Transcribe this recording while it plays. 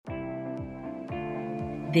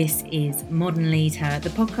This is Modern Lead Her, the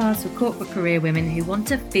podcast for corporate career women who want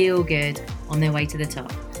to feel good on their way to the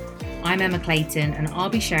top. I'm Emma Clayton, and I'll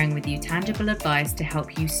be sharing with you tangible advice to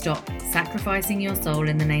help you stop sacrificing your soul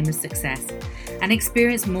in the name of success and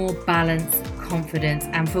experience more balance, confidence,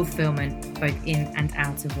 and fulfillment both in and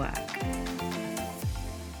out of work.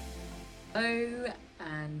 Hello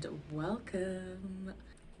and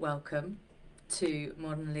welcome to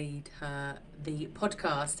Modern Lead Her, the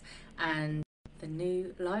podcast, and the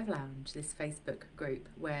new Live Lounge, this Facebook group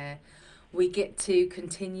where we get to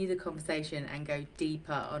continue the conversation and go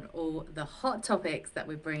deeper on all the hot topics that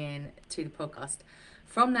we're bringing to the podcast.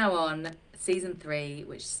 From now on, season 3,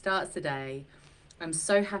 which starts today, I'm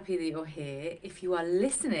so happy that you're here. If you are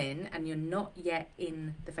listening and you're not yet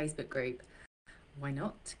in the Facebook group, why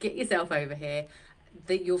not? Get yourself over here.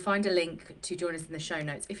 You'll find a link to join us in the show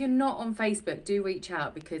notes. If you're not on Facebook, do reach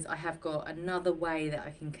out, because I have got another way that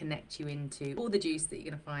I can connect you into all the juice that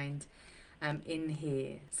you're going to find in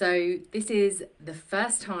here. So this is the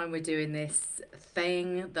first time we're doing this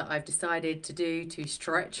thing that I've decided to do to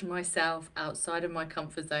stretch myself outside of my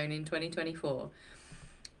comfort zone in 2024.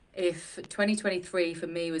 If 2023 for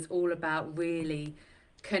me was all about really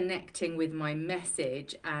connecting with my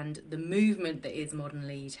message and the movement that is Modern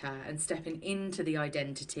Lead Her and stepping into the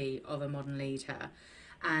identity of a Modern Lead Her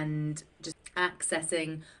and just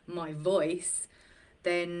accessing my voice,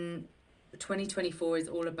 then 2024 is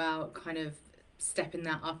all about kind of stepping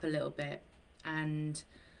that up a little bit and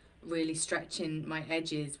really stretching my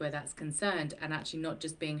edges where that's concerned, and actually not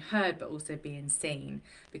just being heard but also being seen,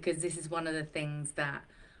 because this is one of the things that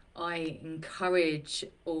I encourage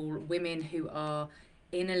all women who are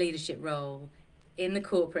in a leadership role, in the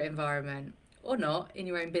corporate environment, or not, in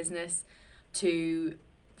your own business, to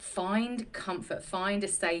find comfort, find a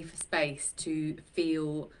safe space to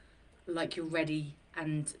feel like you're ready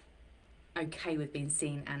and okay with being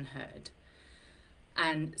seen and heard.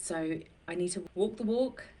 And so I need to walk the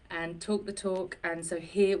walk and talk the talk, and so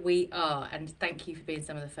here we are, and thank you for being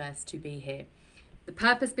some of the first to be here. The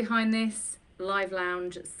purpose behind this Live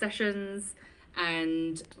Lounge sessions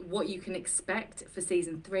and what you can expect for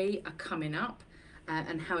season 3 are coming up,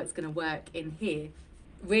 and how it's going to work in here.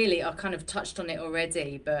 Really, I kind of touched on it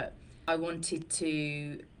already, but I wanted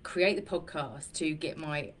to create the podcast to get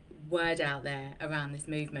my word out there around this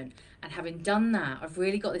movement. And having done that, I've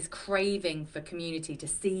really got this craving for community, to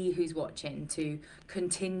see who's watching, to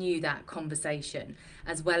continue that conversation,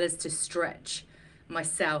 as well as to stretch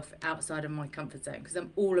myself outside of my comfort zone, because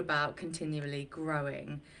I'm all about continually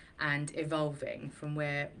growing and evolving from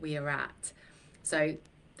where we are at. So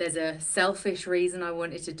there's a selfish reason I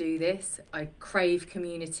wanted to do this. I crave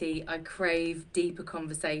community, I crave deeper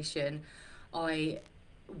conversation, I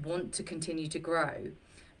want to continue to grow.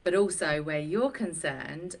 But also, where you're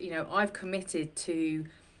concerned, I've committed to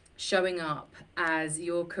showing up as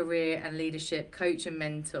your career and leadership coach and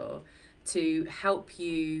mentor to help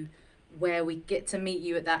you where we get to meet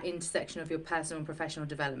you at that intersection of your personal and professional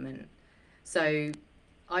development. So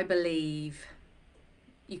I believe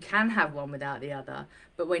you can have one without the other,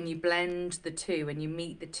 but when you blend the two and you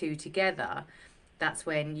meet the two together, that's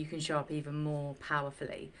when you can show up even more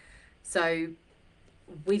powerfully. So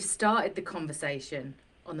we've started the conversation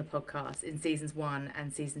on the podcast in seasons 1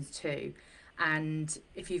 and seasons 2. And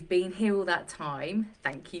if you've been here all that time,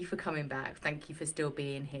 thank you for coming back. Thank you for still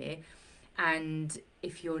being here. And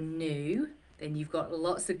if you're new, then you've got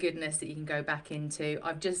lots of goodness that you can go back into.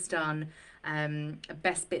 I've just done a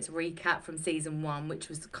best bits recap from season 1, which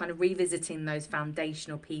was kind of revisiting those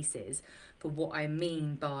foundational pieces for what I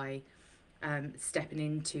mean by stepping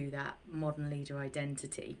into that modern leader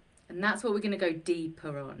identity. And that's what we're going to go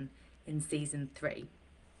deeper on in season 3.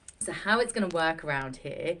 So how it's going to work around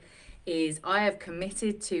here is I have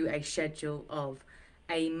committed to a schedule of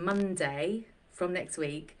a Monday from next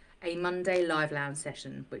week, a Monday Live Lounge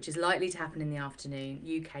session, which is likely to happen in the afternoon,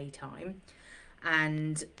 UK time.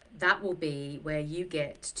 And that will be where you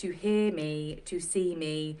get to hear me, to see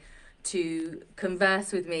me, to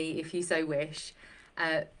converse with me if you so wish,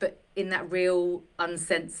 but in that real,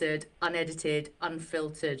 uncensored, unedited,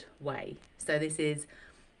 unfiltered way. So this is,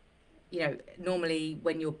 normally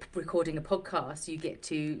when you're recording a podcast, you get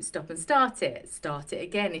to stop and start it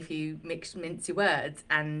again if you mince your words,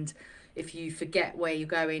 and if you forget where you're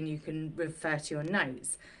going, you can refer to your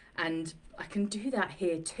notes. And I can do that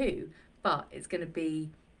here too, but it's going to be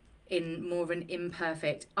in more of an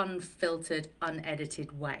imperfect, unfiltered,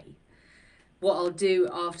 unedited way. What I'll do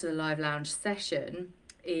after the Live Lounge session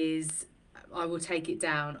is I will take it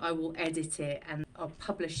down, I will edit it, and I'll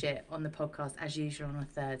publish it on the podcast as usual on a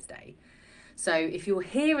Thursday. So if you're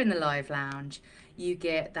here in the Live Lounge, you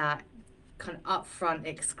get that kind of upfront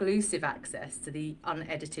exclusive access to the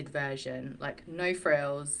unedited version, like no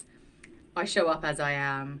frills. I show up as I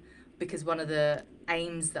am, because one of the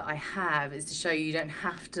aims that I have is to show you don't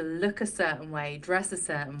have to look a certain way, dress a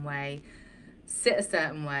certain way, sit a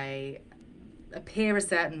certain way, appear a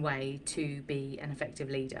certain way to be an effective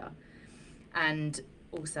leader. And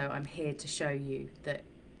also I'm here to show you that,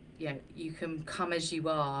 you know, you can come as you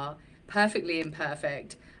are, perfectly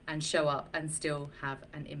imperfect, and show up and still have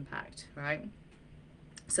an impact, right?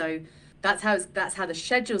 So that's how the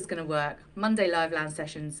schedule's going to work. Monday live lounge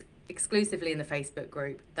sessions exclusively in the Facebook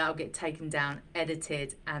group. That'll get taken down,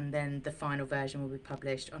 edited, and then the final version will be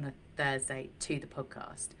published on a Thursday to the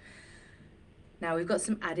podcast. Now we've got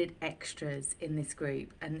some added extras in this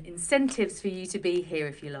group and incentives for you to be here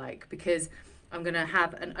if you like, because I'm going to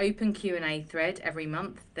have an open Q&A thread every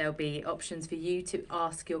month. There'll be options for you to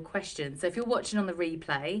ask your questions. So if you're watching on the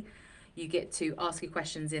replay, you get to ask your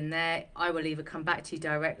questions in there. I will either come back to you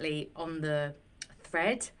directly on the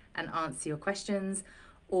thread and answer your questions,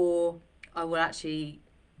 or I will actually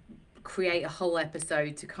create a whole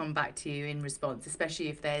episode to come back to you in response, especially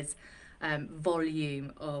if there's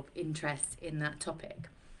volume of interest in that topic.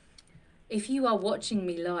 If you are watching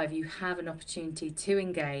me live, you have an opportunity to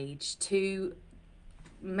engage, to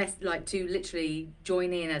literally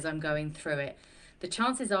join in as I'm going through it. The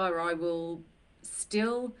chances are I will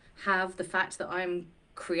still have the fact that I'm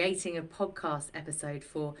creating a podcast episode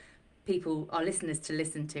for people, our listeners, to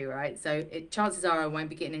listen to, right? So chances are I won't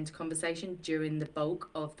be getting into conversation during the bulk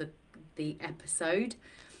of the episode,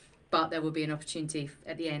 but there will be an opportunity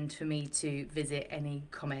at the end for me to visit any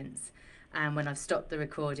comments. And when I've stopped the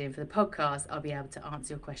recording for the podcast, I'll be able to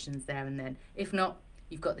answer your questions there and then. If not,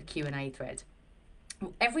 you've got the Q&A thread.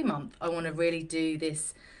 Every month, I want to really do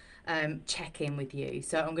this check-in with you.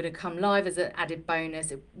 So I'm going to come live as an added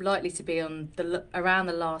bonus. It's likely to be on around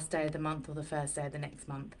the last day of the month or the first day of the next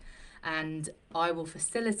month. And I will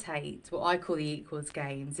facilitate what I call the Equals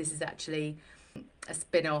Games. This is actually a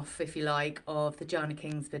spin-off, if you like, of the Jana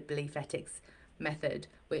Kingsford Belief Ethics method,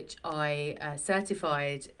 which I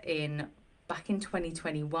certified back in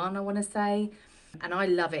 2021, I want to say. And I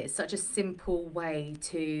love it. It's such a simple way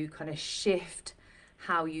to kind of shift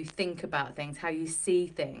how you think about things, how you see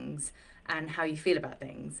things, and how you feel about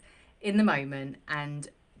things in the moment, and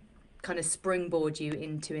kind of springboard you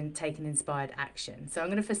into taking inspired action. So I'm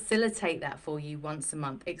going to facilitate that for you once a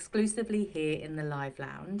month, exclusively here in the Live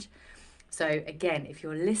Lounge. So again, if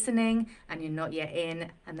you're listening and you're not yet in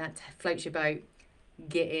and that floats your boat,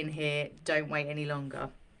 get in here. Don't wait any longer.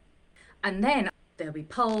 And then there'll be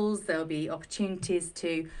polls, there'll be opportunities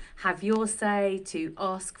to have your say, to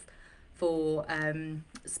ask for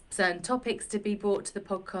certain topics to be brought to the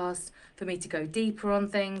podcast, for me to go deeper on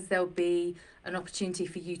things. There'll be an opportunity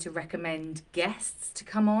for you to recommend guests to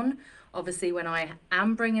come on. Obviously, when I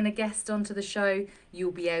am bringing a guest onto the show,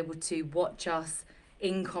 you'll be able to watch us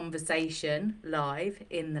in conversation live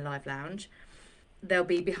in the Live Lounge. There'll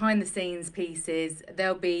be behind the scenes pieces.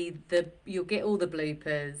 You'll get all the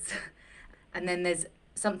bloopers. And then there's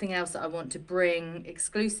something else that I want to bring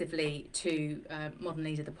exclusively to Modern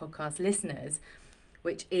Leader, the podcast listeners,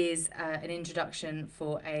 which is an introduction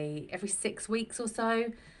for every 6 weeks or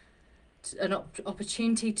so, an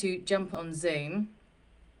opportunity to jump on Zoom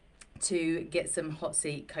to get some hot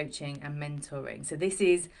seat coaching and mentoring. So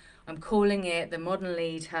I'm calling it the Modern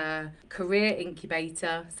Leader Career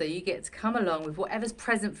Incubator. So you get to come along with whatever's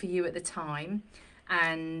present for you at the time,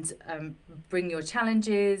 and bring your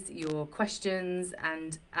challenges, your questions,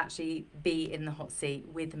 and actually be in the hot seat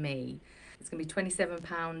with me. It's going to be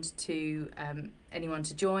 £27 to anyone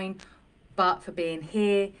to join, but for being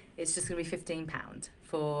here, it's just going to be £15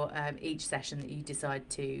 for each session that you decide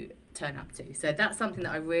to turn up to. So that's something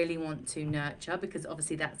that I really want to nurture, because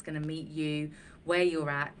obviously that's going to meet you where you're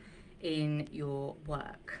at in your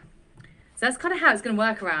work. So that's kind of how it's going to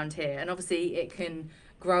work around here, and obviously it can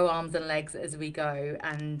grow arms and legs as we go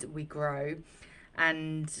and we grow.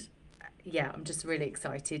 And yeah, I'm just really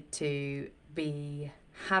excited to be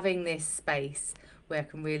having this space where I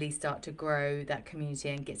can really start to grow that community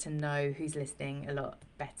and get to know who's listening a lot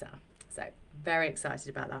better. So very excited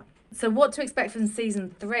about that. So what to expect from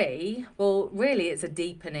season 3? Well, really it's a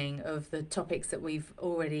deepening of the topics that we've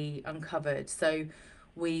already uncovered. So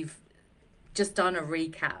we've just done a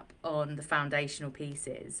recap on the foundational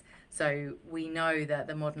pieces. So we know that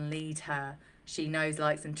the modern leader, she knows,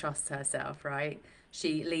 likes and trusts herself, right?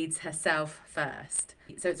 She leads herself first.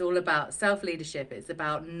 So it's all about self-leadership. It's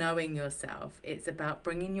about knowing yourself. It's about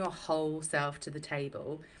bringing your whole self to the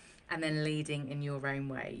table and then leading in your own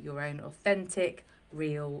way, your own authentic,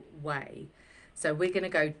 real way. So we're going to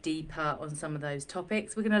go deeper on some of those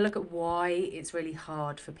topics. We're going to look at why it's really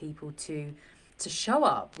hard for people to show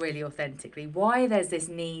up really authentically, why there's this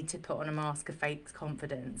need to put on a mask of fake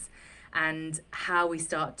confidence, and how we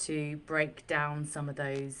start to break down some of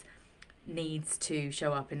those needs to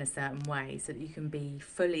show up in a certain way so that you can be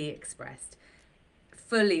fully expressed,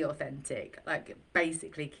 fully authentic, like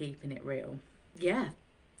basically keeping it real. Yeah,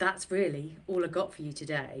 that's really all I got for you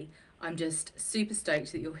today. I'm just super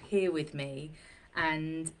stoked that you're here with me.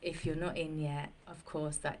 And if you're not in yet, of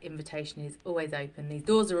course, that invitation is always open. These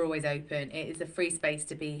doors are always open. It is a free space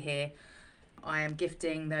to be here. I am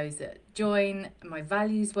gifting those that join my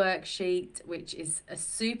values worksheet, which is a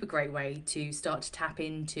super great way to start to tap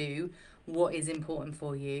into what is important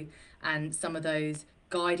for you and some of those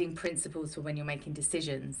guiding principles for when you're making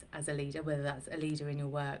decisions as a leader, whether that's a leader in your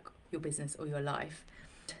work, your business, or your life.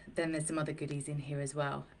 Then there's some other goodies in here as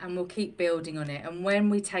well. And we'll keep building on it. And when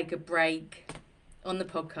we take a break on the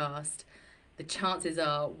podcast, the chances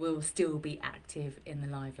are we'll still be active in the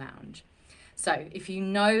live lounge. So if you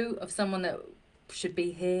know of someone that should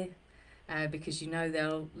be here because you know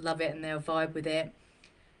they'll love it and they'll vibe with it,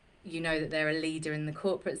 you know that they're a leader in the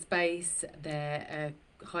corporate space, they're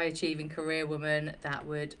a high achieving career woman that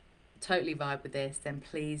would totally vibe with this, then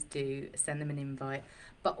please do send them an invite.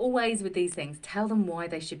 But always with these things, tell them why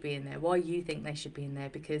they should be in there, why you think they should be in there,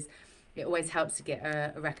 because it always helps to get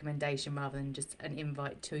a recommendation rather than just an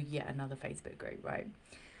invite to yet another Facebook group, right?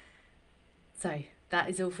 So that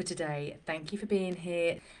is all for today. Thank you for being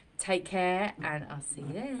here. Take care, and I'll see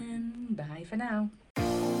you then. Bye for now.